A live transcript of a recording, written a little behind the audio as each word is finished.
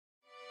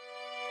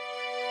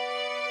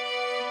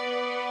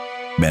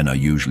Men are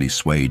usually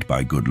swayed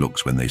by good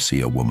looks when they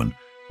see a woman,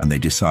 and they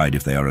decide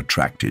if they are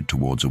attracted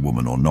towards a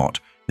woman or not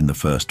in the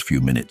first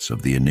few minutes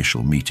of the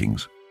initial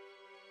meetings.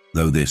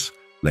 Though this,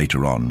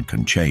 later on,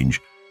 can change,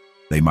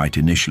 they might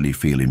initially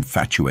feel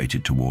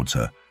infatuated towards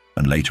her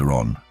and later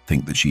on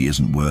think that she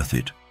isn't worth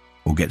it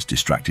or gets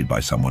distracted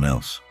by someone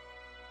else.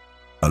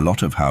 A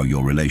lot of how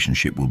your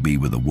relationship will be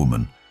with a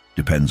woman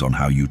depends on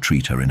how you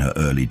treat her in her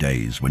early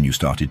days when you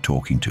started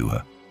talking to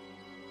her.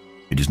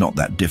 It is not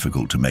that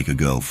difficult to make a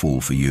girl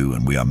fall for you,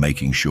 and we are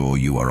making sure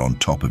you are on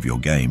top of your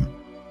game.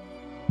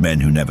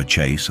 Men who never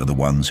chase are the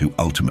ones who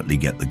ultimately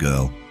get the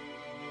girl.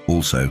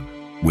 Also,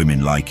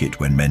 women like it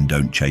when men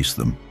don't chase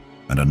them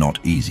and are not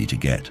easy to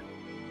get.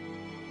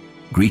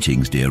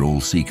 Greetings, dear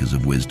all seekers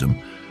of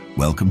wisdom.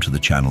 Welcome to the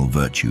channel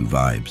Virtue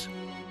Vibes.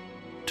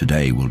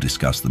 Today we'll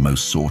discuss the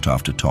most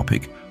sought-after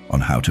topic on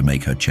how to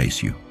make her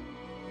chase you.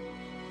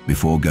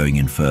 Before going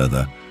in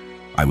further,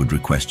 I would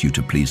request you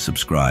to please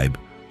subscribe,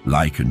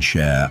 like and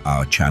share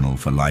our channel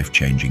for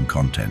life-changing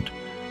content.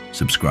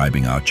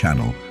 Subscribing our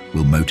channel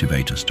will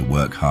motivate us to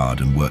work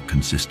hard and work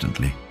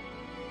consistently.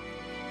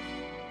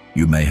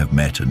 You may have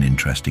met an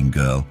interesting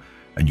girl,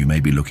 and you may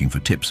be looking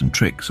for tips and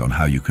tricks on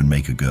how you can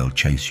make a girl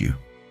chase you.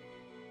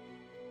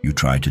 You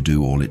try to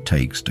do all it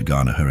takes to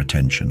garner her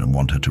attention and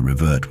want her to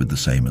revert with the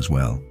same as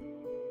well.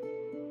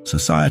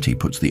 Society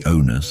puts the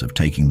onus of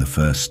taking the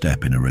first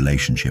step in a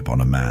relationship on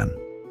a man.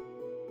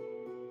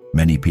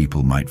 Many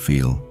people might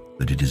feel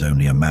that it is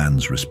only a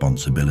man's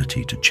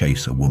responsibility to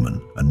chase a woman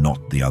and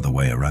not the other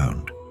way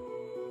around.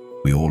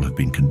 We all have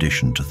been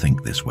conditioned to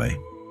think this way.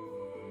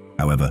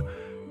 However,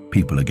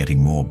 people are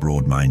getting more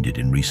broad-minded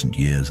in recent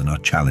years and are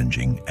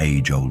challenging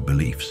age-old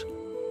beliefs.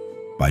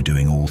 By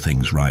doing all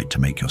things right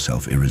to make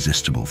yourself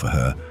irresistible for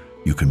her,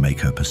 you can make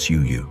her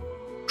pursue you,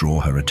 draw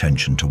her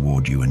attention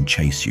toward you and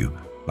chase you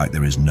like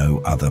there is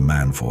no other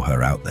man for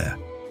her out there.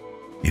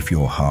 If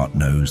your heart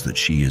knows that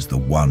she is the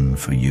one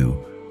for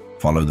you,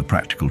 follow the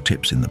practical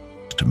tips in the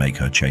to make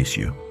her chase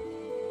you.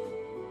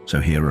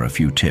 So here are a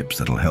few tips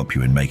that'll help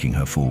you in making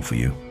her fall for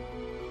you.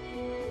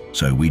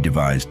 So we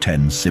devised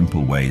 10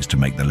 simple ways to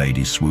make the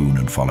ladies swoon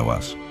and follow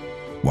us.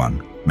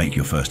 1. Make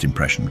your first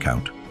impression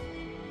count.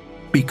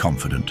 Be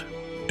confident.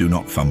 Do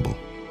not fumble.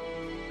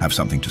 Have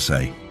something to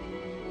say.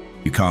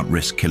 You can't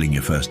risk killing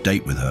your first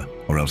date with her,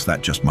 or else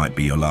that just might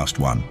be your last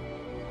one.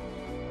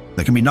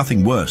 There can be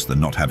nothing worse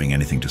than not having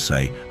anything to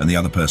say and the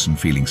other person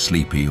feeling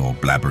sleepy or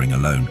blabbering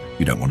alone.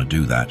 You don't want to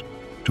do that.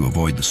 To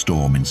avoid the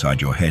storm inside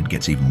your head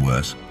gets even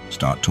worse,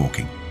 start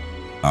talking.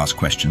 Ask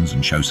questions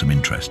and show some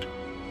interest.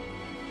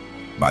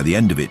 By the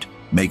end of it,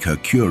 make her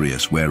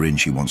curious wherein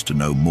she wants to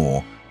know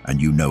more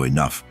and you know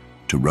enough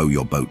to row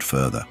your boat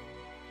further.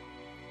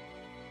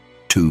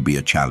 2. Be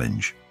a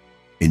challenge.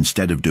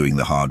 Instead of doing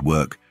the hard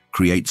work,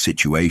 create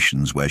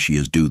situations where she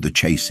is do the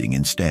chasing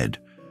instead.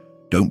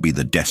 Don't be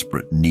the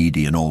desperate,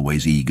 needy and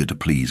always eager to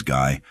please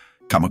guy.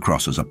 Come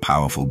across as a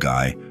powerful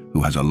guy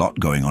who has a lot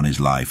going on in his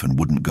life and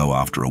wouldn't go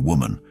after a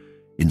woman.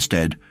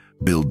 Instead,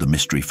 build the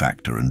mystery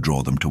factor and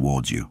draw them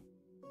towards you.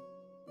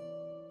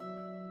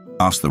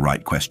 Ask the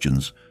right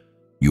questions.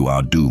 You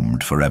are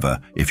doomed forever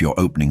if your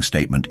opening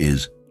statement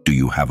is, "Do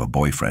you have a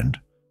boyfriend?"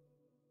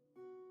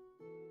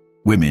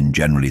 Women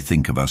generally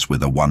think of us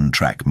with a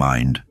one-track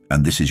mind,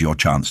 and this is your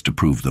chance to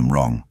prove them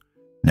wrong.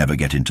 Never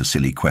get into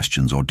silly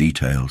questions or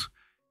details.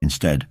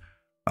 Instead,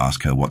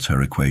 ask her what's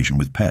her equation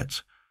with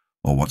pets,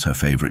 or what's her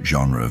favorite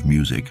genre of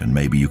music, and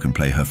maybe you can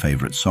play her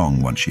favorite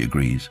song once she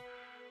agrees.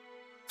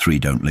 3.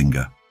 Don't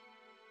linger.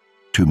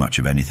 Too much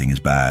of anything is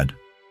bad,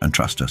 and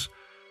trust us,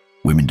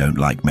 women don't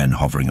like men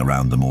hovering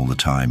around them all the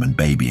time and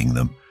babying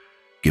them.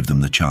 Give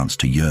them the chance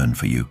to yearn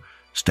for you.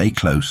 Stay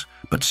close,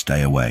 but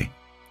stay away.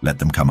 Let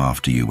them come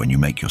after you when you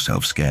make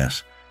yourself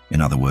scarce. In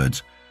other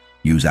words,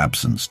 use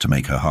absence to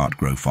make her heart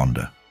grow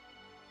fonder.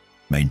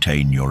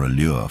 Maintain your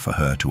allure for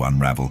her to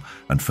unravel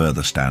and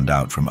further stand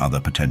out from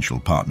other potential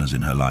partners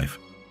in her life.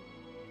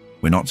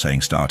 We're not saying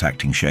start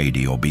acting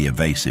shady or be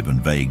evasive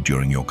and vague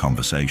during your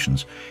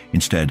conversations.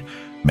 Instead,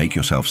 make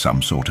yourself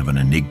some sort of an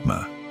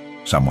enigma,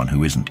 someone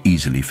who isn't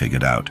easily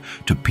figured out,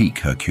 to pique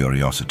her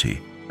curiosity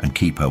and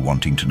keep her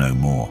wanting to know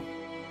more.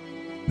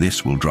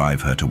 This will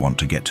drive her to want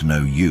to get to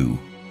know you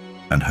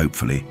and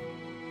hopefully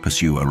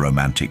pursue a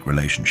romantic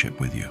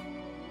relationship with you.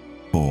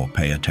 4.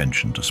 Pay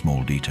attention to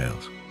small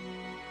details.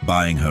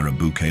 Buying her a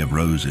bouquet of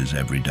roses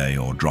every day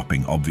or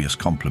dropping obvious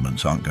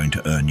compliments aren't going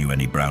to earn you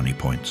any brownie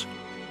points.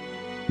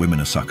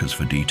 Women are suckers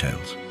for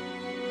details.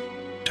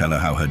 Tell her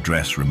how her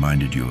dress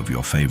reminded you of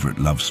your favorite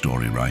love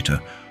story writer,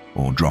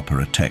 or drop her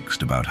a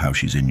text about how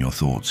she's in your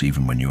thoughts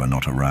even when you are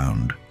not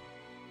around.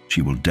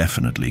 She will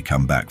definitely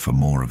come back for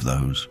more of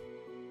those.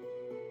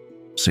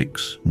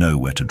 6. Know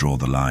where to draw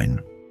the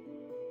line.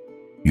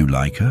 You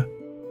like her,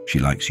 she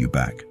likes you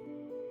back.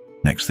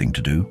 Next thing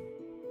to do,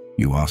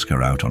 you ask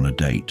her out on a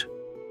date.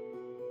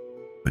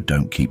 But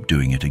don't keep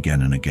doing it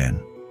again and again.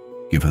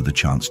 Give her the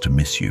chance to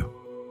miss you.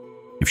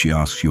 If she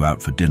asks you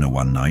out for dinner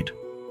one night,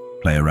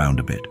 play around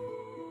a bit.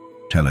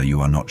 Tell her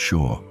you are not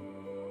sure.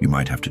 You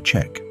might have to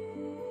check.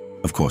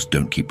 Of course,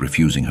 don't keep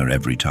refusing her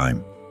every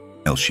time.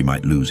 else she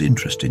might lose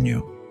interest in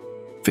you.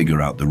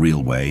 Figure out the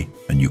real way,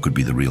 and you could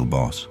be the real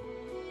boss.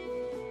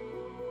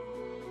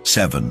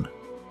 7.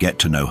 Get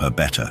to know her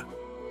better.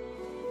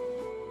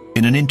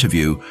 In an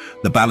interview,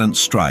 the balance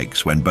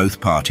strikes when both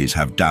parties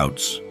have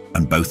doubts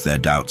and both their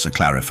doubts are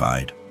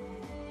clarified.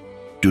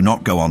 Do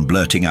not go on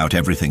blurting out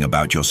everything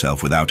about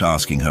yourself without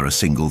asking her a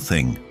single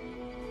thing.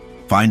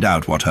 Find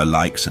out what her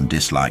likes and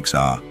dislikes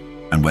are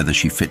and whether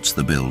she fits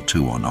the bill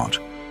too or not.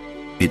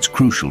 It's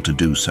crucial to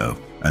do so,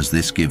 as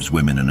this gives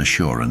women an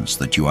assurance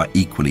that you are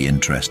equally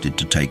interested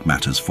to take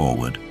matters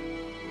forward.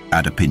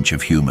 Add a pinch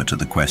of humor to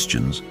the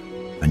questions,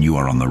 and you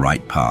are on the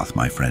right path,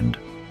 my friend.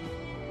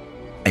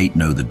 8.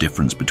 Know the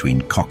difference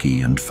between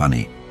cocky and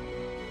funny.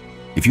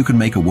 If you can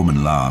make a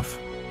woman laugh,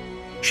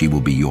 she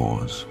will be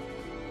yours.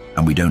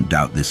 And we don't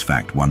doubt this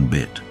fact one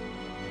bit.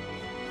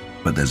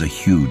 But there's a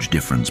huge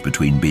difference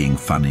between being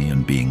funny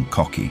and being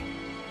cocky.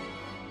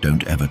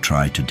 Don't ever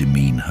try to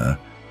demean her,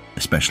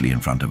 especially in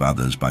front of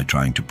others, by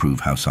trying to prove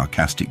how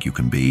sarcastic you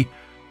can be,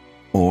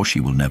 or she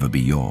will never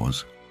be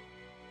yours.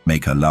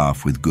 Make her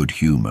laugh with good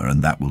humor,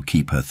 and that will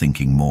keep her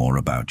thinking more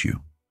about you.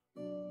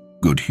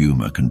 Good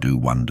humor can do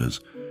wonders,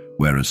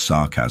 whereas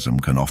sarcasm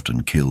can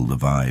often kill the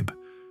vibe.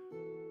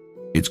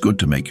 It's good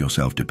to make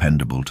yourself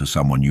dependable to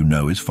someone you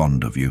know is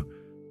fond of you,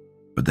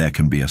 but there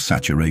can be a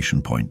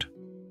saturation point.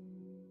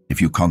 If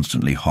you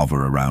constantly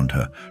hover around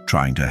her,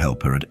 trying to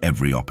help her at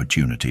every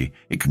opportunity,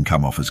 it can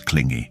come off as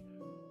clingy.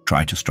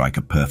 Try to strike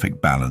a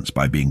perfect balance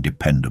by being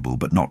dependable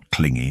but not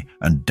clingy,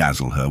 and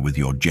dazzle her with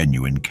your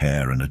genuine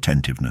care and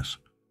attentiveness.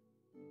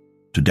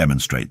 To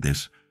demonstrate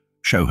this,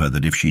 show her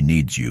that if she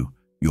needs you,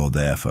 you're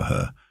there for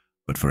her,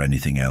 but for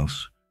anything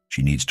else,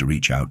 she needs to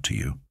reach out to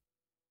you.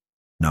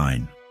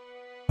 9.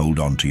 Hold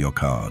on to your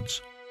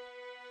cards.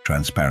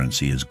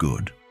 Transparency is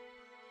good,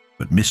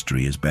 but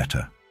mystery is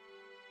better,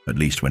 at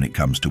least when it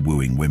comes to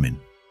wooing women.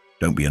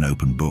 Don't be an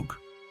open book.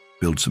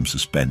 Build some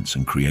suspense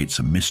and create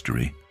some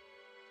mystery.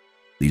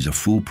 These are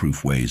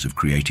foolproof ways of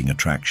creating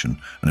attraction,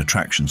 an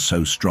attraction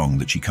so strong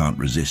that she can't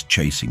resist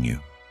chasing you.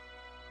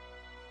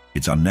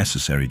 It's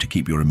unnecessary to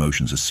keep your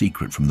emotions a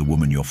secret from the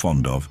woman you're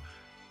fond of,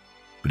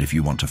 but if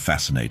you want to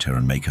fascinate her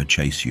and make her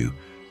chase you,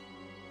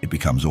 it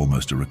becomes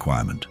almost a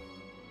requirement.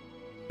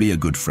 Be a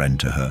good friend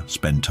to her,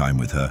 spend time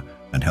with her,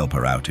 and help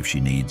her out if she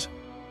needs.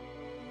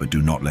 But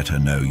do not let her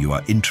know you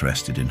are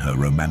interested in her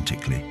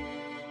romantically.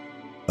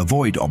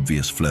 Avoid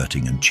obvious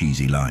flirting and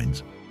cheesy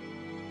lines.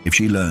 If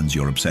she learns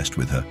you're obsessed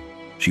with her,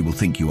 she will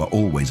think you are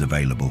always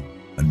available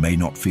and may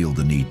not feel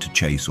the need to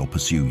chase or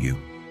pursue you.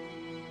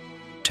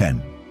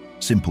 10.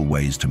 Simple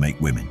ways to make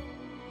women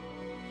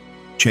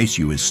chase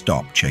you is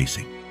stop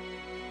chasing.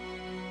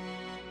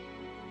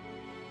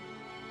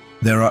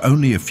 There are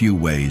only a few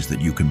ways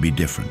that you can be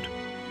different.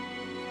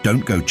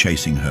 Don't go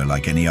chasing her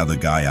like any other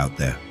guy out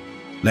there.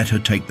 Let her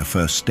take the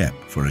first step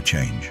for a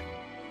change.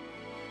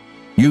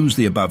 Use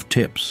the above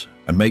tips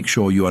and make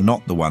sure you are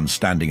not the one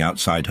standing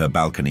outside her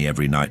balcony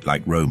every night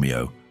like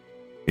Romeo.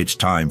 It's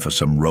time for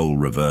some role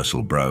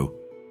reversal, bro.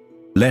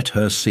 Let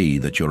her see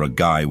that you're a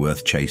guy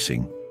worth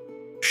chasing.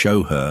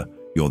 Show her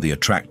you're the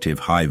attractive,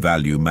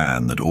 high-value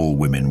man that all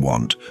women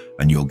want,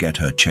 and you'll get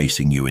her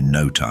chasing you in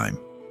no time.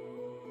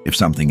 If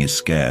something is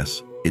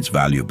scarce, it's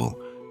valuable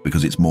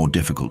because it's more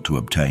difficult to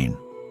obtain.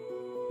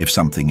 If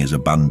something is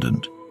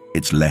abundant,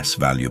 it's less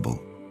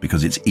valuable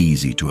because it's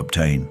easy to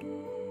obtain.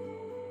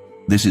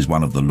 This is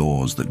one of the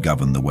laws that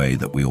govern the way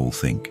that we all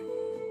think.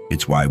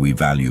 It's why we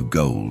value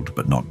gold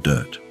but not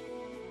dirt.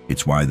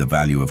 It's why the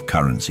value of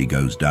currency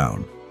goes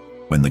down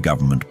when the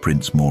government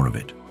prints more of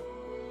it.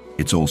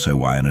 It's also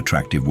why an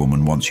attractive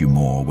woman wants you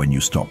more when you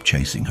stop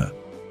chasing her.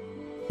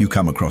 You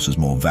come across as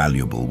more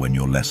valuable when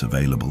you're less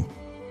available.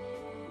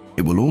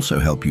 It will also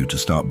help you to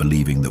start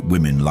believing that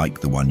women like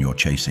the one you're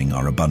chasing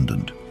are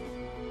abundant.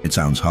 It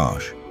sounds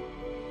harsh,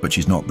 but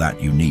she's not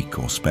that unique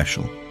or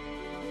special.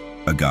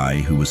 A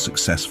guy who was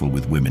successful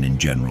with women in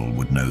general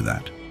would know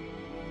that.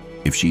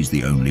 If she's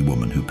the only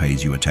woman who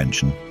pays you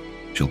attention,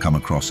 she'll come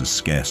across as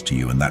scarce to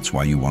you, and that's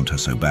why you want her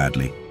so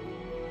badly.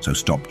 So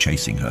stop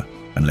chasing her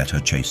and let her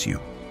chase you.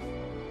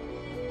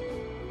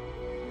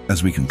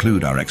 As we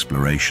conclude our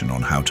exploration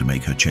on how to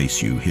make her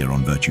chase you here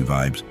on Virtue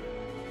Vibes,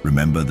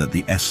 remember that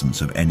the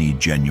essence of any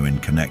genuine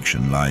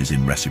connection lies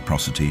in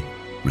reciprocity,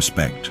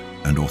 respect,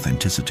 and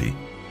authenticity.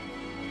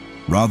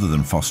 Rather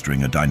than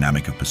fostering a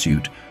dynamic of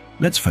pursuit,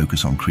 let's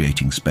focus on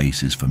creating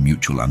spaces for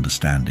mutual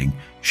understanding,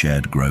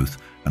 shared growth,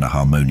 and a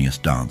harmonious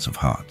dance of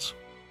hearts.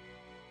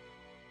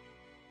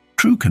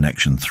 True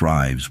connection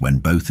thrives when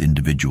both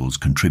individuals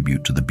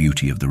contribute to the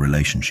beauty of the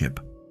relationship.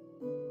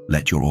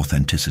 Let your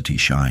authenticity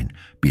shine,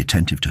 be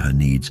attentive to her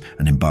needs,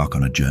 and embark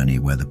on a journey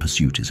where the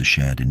pursuit is a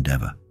shared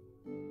endeavor.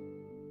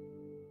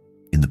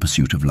 In the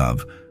pursuit of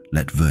love,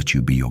 let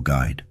virtue be your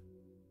guide.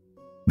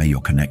 May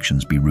your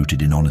connections be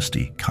rooted in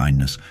honesty,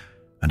 kindness,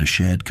 and a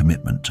shared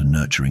commitment to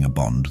nurturing a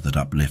bond that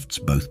uplifts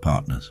both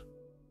partners.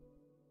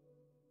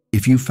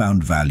 If you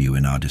found value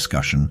in our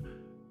discussion,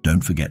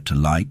 don't forget to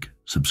like,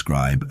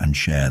 subscribe, and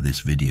share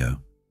this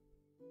video.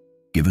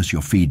 Give us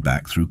your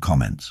feedback through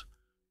comments.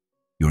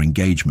 Your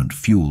engagement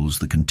fuels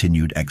the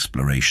continued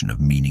exploration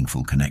of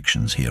meaningful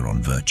connections here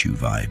on Virtue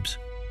Vibes.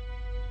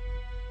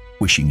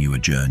 Wishing you a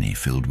journey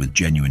filled with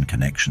genuine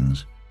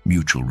connections,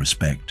 mutual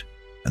respect,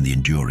 and the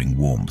enduring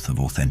warmth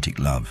of authentic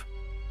love.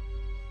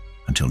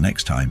 Until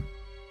next time,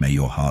 may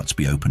your hearts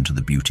be open to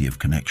the beauty of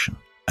connection,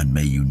 and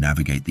may you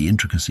navigate the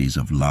intricacies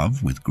of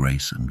love with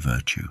grace and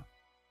virtue.